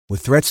With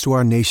threats to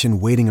our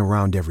nation waiting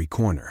around every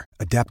corner,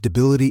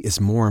 adaptability is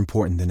more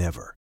important than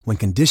ever. When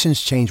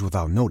conditions change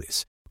without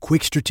notice,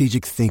 quick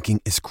strategic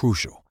thinking is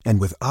crucial.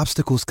 And with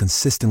obstacles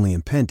consistently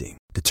impending,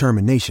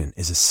 determination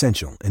is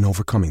essential in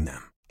overcoming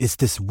them. It's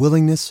this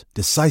willingness,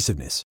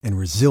 decisiveness, and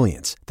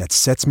resilience that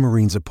sets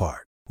Marines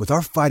apart. With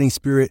our fighting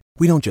spirit,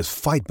 we don't just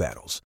fight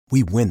battles,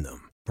 we win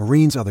them.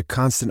 Marines are the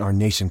constant our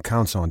nation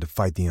counts on to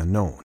fight the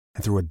unknown.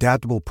 And through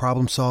adaptable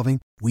problem solving,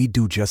 we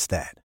do just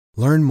that.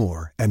 Learn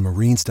more at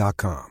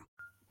marines.com.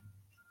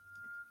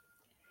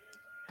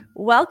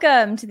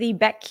 Welcome to the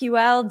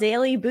BetQL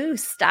Daily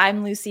Boost.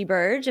 I'm Lucy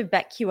Burge of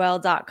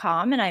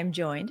BetQL.com, and I'm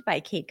joined by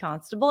Kate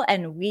Constable,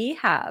 and we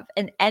have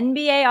an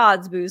NBA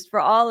odds boost for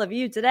all of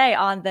you today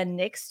on the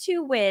Knicks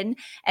to win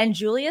and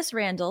Julius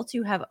Randle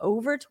to have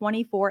over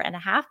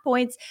 24.5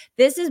 points.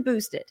 This is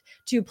boosted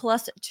to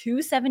plus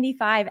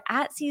 275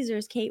 at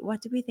Caesars. Kate,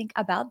 what do we think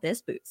about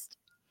this boost?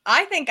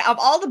 I think of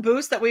all the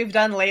boosts that we've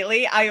done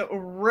lately, I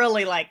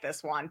really like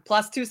this one.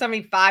 Plus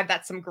 275,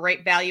 that's some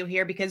great value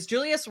here because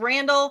Julius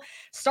Randle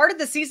started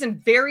the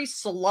season very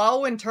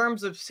slow in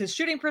terms of his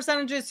shooting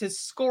percentages, his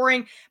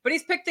scoring, but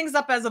he's picked things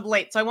up as of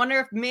late. So I wonder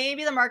if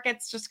maybe the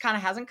market's just kind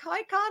of hasn't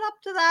quite caught up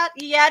to that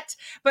yet.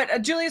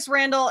 But Julius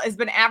Randle has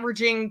been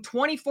averaging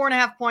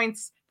 24.5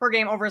 points per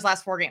game over his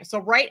last 4 games. So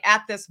right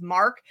at this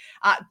mark,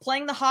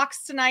 playing the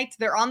Hawks tonight,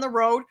 they're on the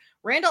road.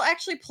 Randle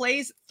actually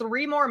plays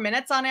 3 more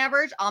minutes on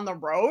average on the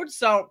road.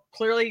 So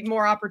clearly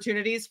more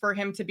opportunities for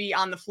him to be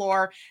on the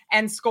floor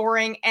and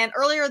scoring. And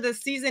earlier this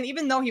season,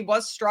 even though he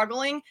was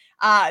struggling,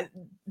 the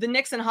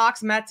Knicks and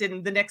Hawks met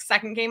in the Knicks'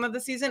 second game of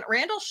the season.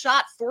 Randle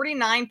shot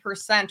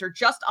 49% or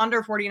just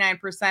under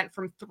 49%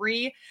 from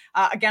 3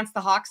 against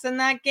the Hawks in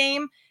that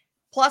game.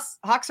 Plus,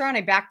 Hawks are on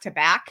a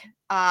back-to-back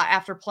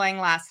after playing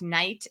last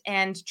night.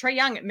 And Trae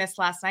Young missed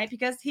last night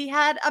because he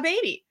had a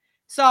baby.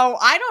 So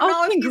I don't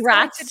know if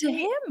congrats to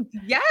him.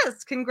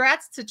 Yes,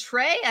 congrats to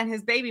Trae and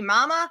his baby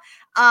mama.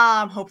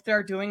 Hope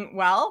they're doing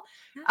well.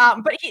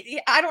 But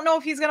I don't know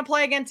if he's going to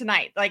play again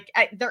tonight. Like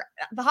the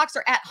Hawks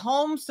are at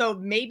home, so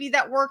maybe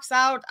that works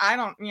out. I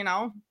don't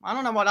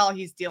know what all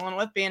he's dealing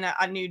with being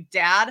a new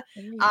dad.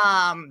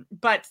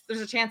 But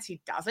there's a chance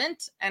he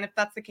doesn't. And if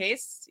that's the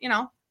case,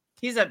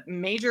 he's a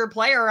major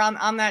player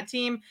on that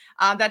team.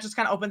 That just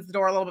kind of opens the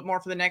door a little bit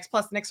more for the Knicks.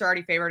 Plus, Knicks are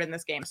already favored in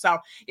this game. So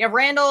you have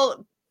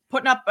Randle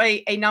putting up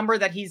a number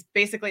that he's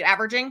basically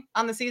averaging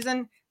on the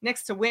season.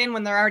 Knicks to win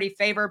when they're already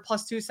favored,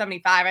 plus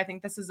 275. I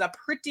think this is a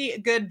pretty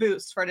good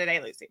boost for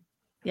today, Lucy.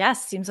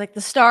 Yes, seems like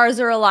the stars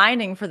are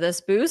aligning for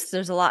this boost.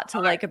 There's a lot to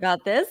like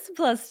about this.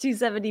 Plus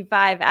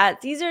 275 at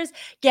Caesars.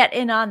 Get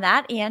in on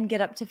that and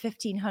get up to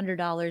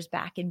 $1,500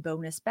 back in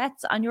bonus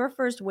bets on your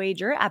first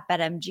wager at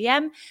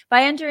BetMGM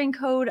by entering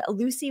code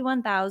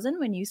Lucy1000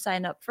 when you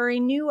sign up for a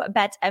new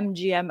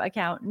BetMGM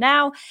account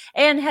now.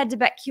 And head to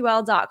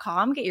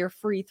BetQL.com. Get your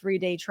free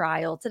 3-day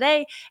trial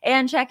today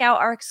and check out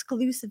our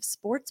exclusive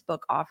sportsbook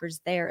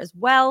offers there as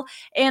well.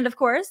 And of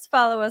course,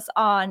 follow us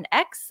on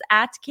X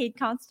at Kate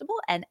Constable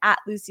and at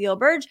Lucille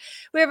Burge.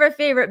 We have our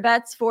favorite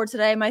bets for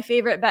today. My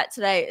favorite bet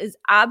today is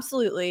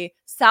absolutely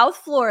South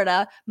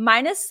Florida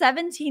minus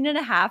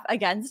 17.5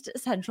 against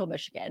Central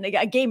Michigan.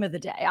 A game of the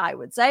day, I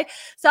would say.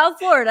 South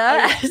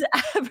Florida is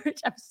average.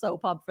 I'm so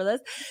pumped for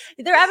this.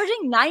 They're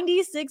averaging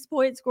 96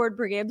 points scored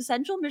per game.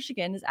 Central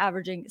Michigan is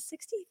averaging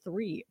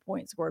 63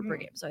 points scored per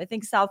game. So I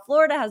think South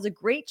Florida has a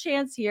great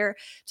chance here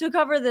to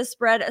cover this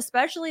spread,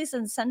 especially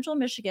since Central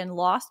Michigan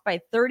lost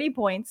by 30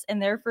 points in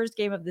their first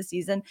game of the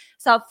season.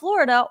 South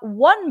Florida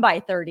won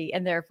by 30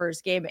 in their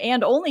first game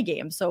and only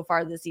game so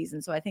far this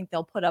season. So I think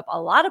they'll put up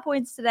a lot of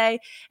points today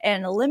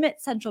and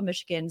limit Central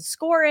Michigan's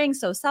scoring.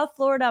 So South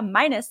Florida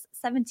minus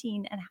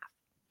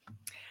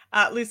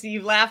 17.5. Lucy,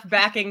 you laugh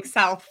backing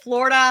South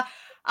Florida.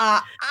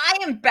 I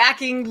am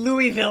backing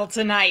Louisville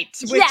tonight,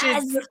 which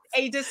is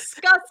a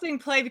disgusting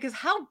play because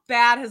how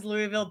bad has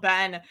Louisville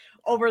been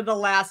over the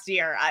last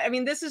year? I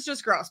mean, this is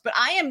just gross, but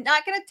I am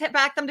not going to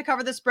back them to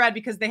cover the spread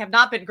because they have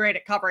not been great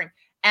at covering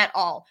at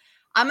all.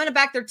 I'm going to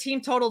back their team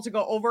total to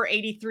go over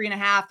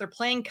 83.5. They're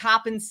playing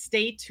Coppin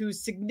State,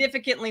 who's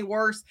significantly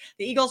worse.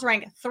 The Eagles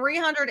rank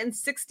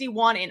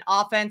 361 in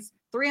offense,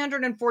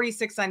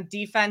 346 on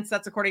defense.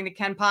 That's according to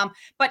Ken Pom.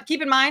 But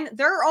keep in mind,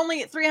 there are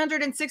only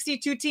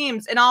 362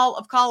 teams in all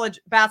of college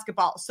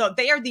basketball. So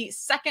they are the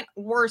second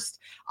worst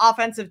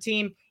offensive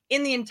team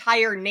in the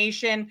entire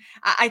nation.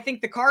 I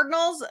think the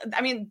Cardinals,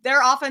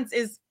 their offense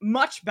is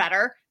much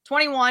better.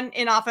 21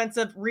 in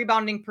offensive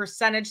rebounding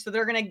percentage. So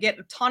they're going to get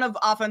a ton of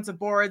offensive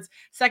boards,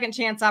 second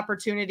chance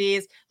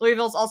opportunities.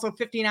 Louisville's also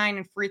 59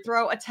 in free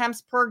throw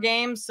attempts per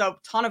game. So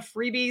ton of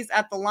freebies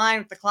at the line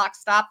with the clock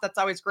stop. That's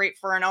always great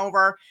for an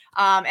over.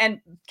 And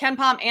Ken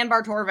Pom and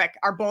Bart Torvik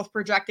are both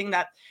projecting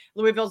that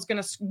Louisville's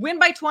going to win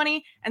by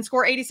 20 and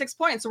score 86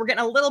 points. So we're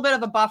getting a little bit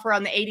of a buffer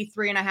on the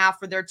 83.5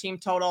 for their team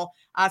total.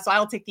 So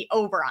I'll take the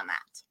over on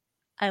that.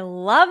 I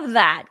love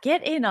that.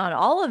 Get in on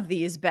all of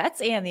these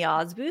bets and the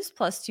odds boost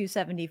plus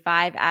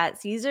 275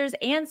 at Caesars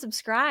and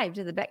subscribe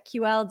to the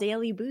BetQL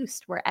Daily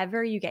Boost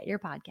wherever you get your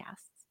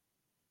podcasts.